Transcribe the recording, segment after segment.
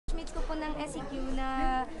na-meet ko po ng SEQ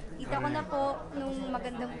na kita ko na po nung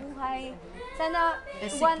Magandang Buhay. Sana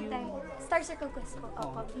SEQ? one time, Star Circle Quest po.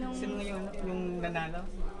 Opo, nung Sino ngayon yung nanalo?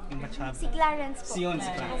 Yung Wazzup? si Clarence po. Si yun,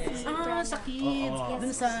 si Clarence. Sa kids. Oo.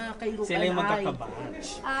 Dun sa kay Rupa Sila yung and I.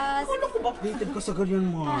 magkakabatch. Ano ko ba? Updated ko sa ganyan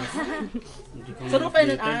mo. Sa Rupa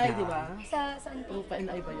and I, di ba? Saan po? Rupa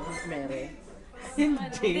and I ba yun? Mere?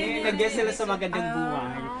 Hindi. Nag-guest sila sa Magandang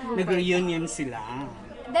Buhay. Nag-reunion sila.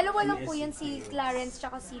 Dalawa lang po yun, si Clarence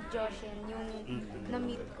tsaka si Joshin, yung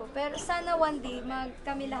na-meet ko. Pero sana one day,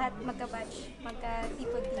 kami lahat magka-batch,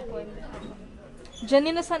 magka-tipon-tipon.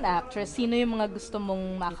 Janine, as an actress, sino yung mga gusto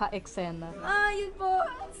mong maka-eksena? Yun po,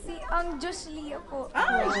 si Josh Leo po.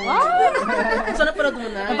 So napanood mo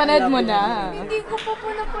na? Napanood mo na. Hindi ko po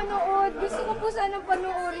napanood. Gusto ko po sana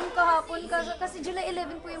panoorin kahapon kasi July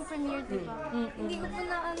 11 po yung premiere, di ba? Hindi ko po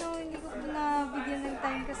na bigyan ng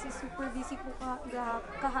time kasi super busy po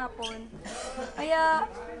kahapon. Kaya,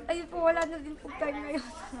 ayun po, wala na din po time ngayon.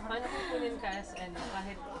 Paano kukunin ka as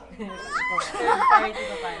kahit third party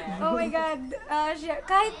ka pa? Oh my God.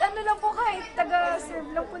 Kahit ano lang po, kahit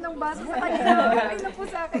taga-serve lang po ng baso sa kanila, okay na po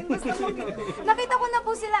sa akin. Basta nakita ko na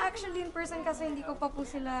po sila actually in person kasi hindi ko pa po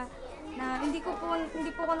sila hindi po ako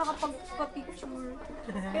nakapagpa-picture.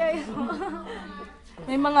 Kaya yun po.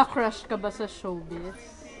 May mga crush ka ba sa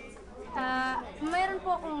showbiz? Mayroon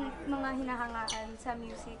po akong mga hinahangaan sa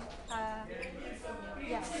music.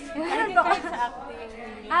 Yeah. Hindi kahit sa acting.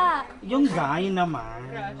 Yung guy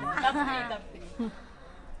naman. Top 3, top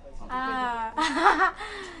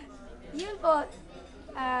 3. Yun po,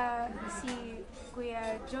 si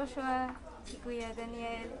Kuya Joshua, si Kuya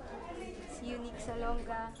Daniel, si Unique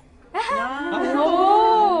Salonga.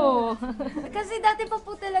 Oh! Kasi dati pa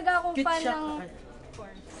po talaga akong Cute fan siya. ng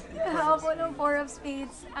nung Four of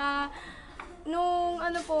Spades. Nung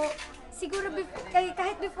ano po, siguro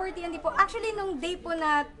kahit before TNT po, actually nung day po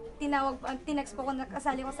na tinext po ko,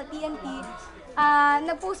 nakasali ko sa TNT,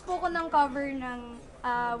 nag-post po ko ng cover ng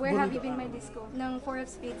Where Have You Been My Disco ng Four of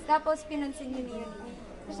Spades. Tapos pinansin yun yun.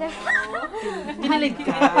 Kinilig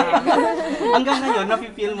ka. Hanggang ngayon,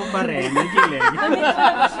 nafe-feel mo pa rin. Ang gilig.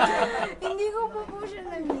 Hindi ko po siya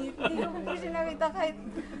na-meet. Hindi ko po siya nakita kahit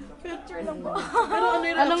picture lang po. Pero ano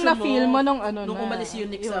yung Anong reaction na-feel mo nung nung umalis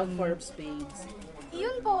Unique sa Forbes Spades?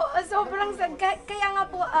 Yun po, sobrang sad. Kaya nga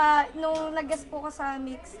po, nung nag-guest po ko sa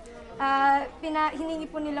Mix, hiningi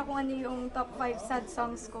po nila kung ano yung top 5 sad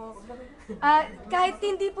songs ko. Kahit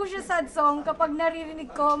hindi po siya sad song, kapag naririnig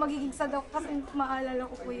ko, magiging sad ako kasi maalala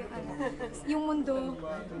ko po yung mundo.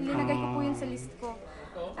 Linagay ko po yun sa list ko.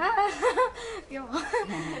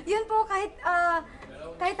 Yun po, kahit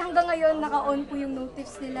hanggang ngayon naka-on po yung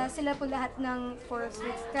notifs nila, sila po lahat ng Four of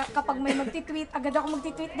Spades. Kapag may magtitweet, agad ako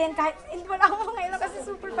magtitweet din kahit hindi wala ako ngayon kasi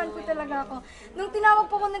super fan po talaga ako. Nung tinawag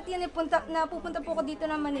po ko ng TNA na pupunta po ako dito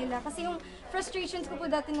na Manila kasi yung frustrations ko po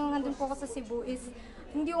dati nung nandun po ako sa Cebu is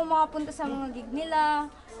hindi ako makapunta sa mga gig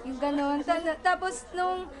nila, yung gano'n. Tapos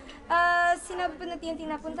nung sinabi po na TNT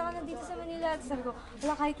na punta ka na dito sa Manila, at sabi ko,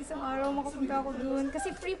 wala kahit isang araw makapunta ako doon.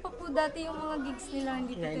 Kasi free pa po dati yung mga gigs nila,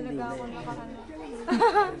 hindi po talaga ako nakakano.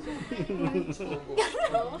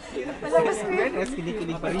 Palabas ko yun.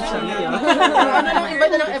 Kinikilig pa rin siya ngayon. Ano lang,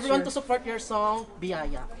 invite na lang everyone to support your song,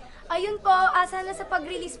 Biyaya. Ayun po, sana sa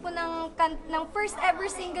pag-release po ng first ever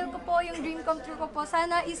single ko po, yung Dream Come True ko po,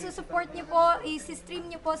 sana isusupport niyo po, isi-stream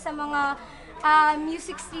niyo po sa mga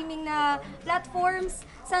music streaming na platforms.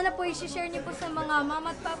 Sana po isi-share niyo po sa mga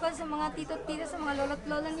mama at papa, sa mga tito at tita, sa mga lolo at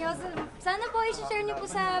lola niyo. Sana po isi-share niyo po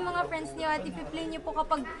sa mga friends niyo at i-play niyo po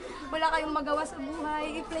kapag wala kayong magawa sa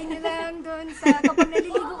buhay. I-play niyo lang doon kapag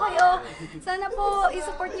naliligo kayo. Sana po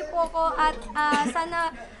isupport niyo po ako at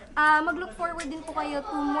sana mag-look forward din po kayo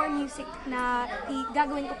to more music na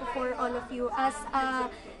gagawin ko po for all of you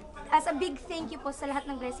as a big thank you po sa lahat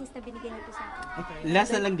ng blessings na binigyan niyo po sa akin.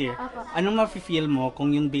 Last na lang, dear. Opo. Anong mafe-feel mo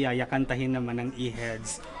kung yung Biyaya kantahin naman ng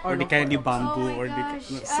E-Heads or di kaya ni Bamboo Oh my or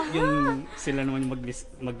yung sila naman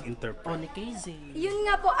mag-interpret? O ni KZ. Yun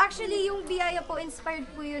nga po, actually yung Biyaya po inspired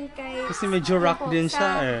po yun kay Kasi medyo rock din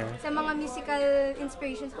siya sa mga musical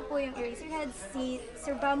inspirations ko po yung Eraserheads, si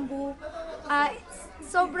Sir Bamboo.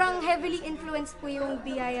 Sobrang heavily influenced po yung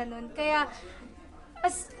Biyaya nun. Kaya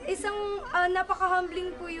as isang napaka-humbling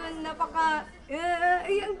po yun, hindi ko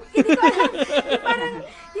alam, parang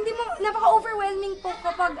hindi mo, napaka-overwhelming po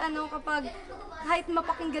kapag kahit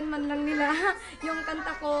mapakinggan man lang nila yung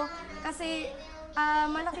kanta ko kasi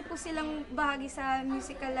malaki po silang bahagi sa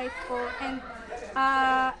musical life ko and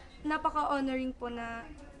napaka-honoring po na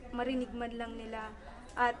marinig man lang nila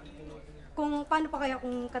at kung paano pa kaya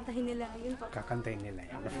kung kantahin nila, yun po. Kakantahin nila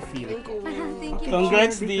yan. Nafe-feel ko. Thank you.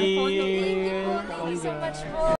 Congrats, Thank dear! you po. Thank you so much po.